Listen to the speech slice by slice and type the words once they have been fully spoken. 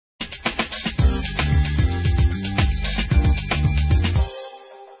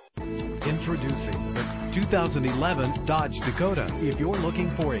2011 Dodge Dakota. If you're looking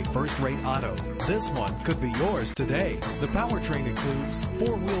for a first-rate auto, this one could be yours today. The powertrain includes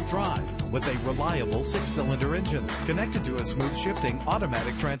four-wheel drive with a reliable 6-cylinder engine connected to a smooth shifting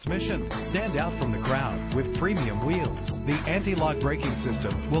automatic transmission. Stand out from the crowd with premium wheels. The anti-lock braking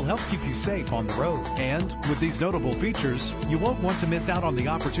system will help keep you safe on the road. And with these notable features, you won't want to miss out on the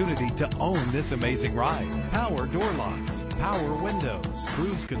opportunity to own this amazing ride. Power door locks, power windows,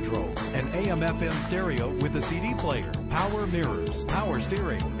 cruise control, an AM/FM stereo with a CD player, power mirrors, power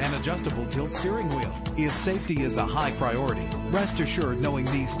steering, and adjustable tilt steering wheel. If safety is a high priority, rest assured knowing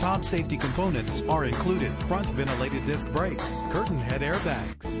these top safety components are included: front ventilated disc brakes, curtain head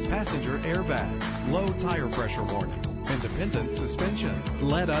airbags, passenger airbag, low tire pressure warning, independent suspension.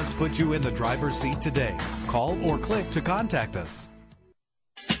 Let us put you in the driver's seat today. Call or click to contact us.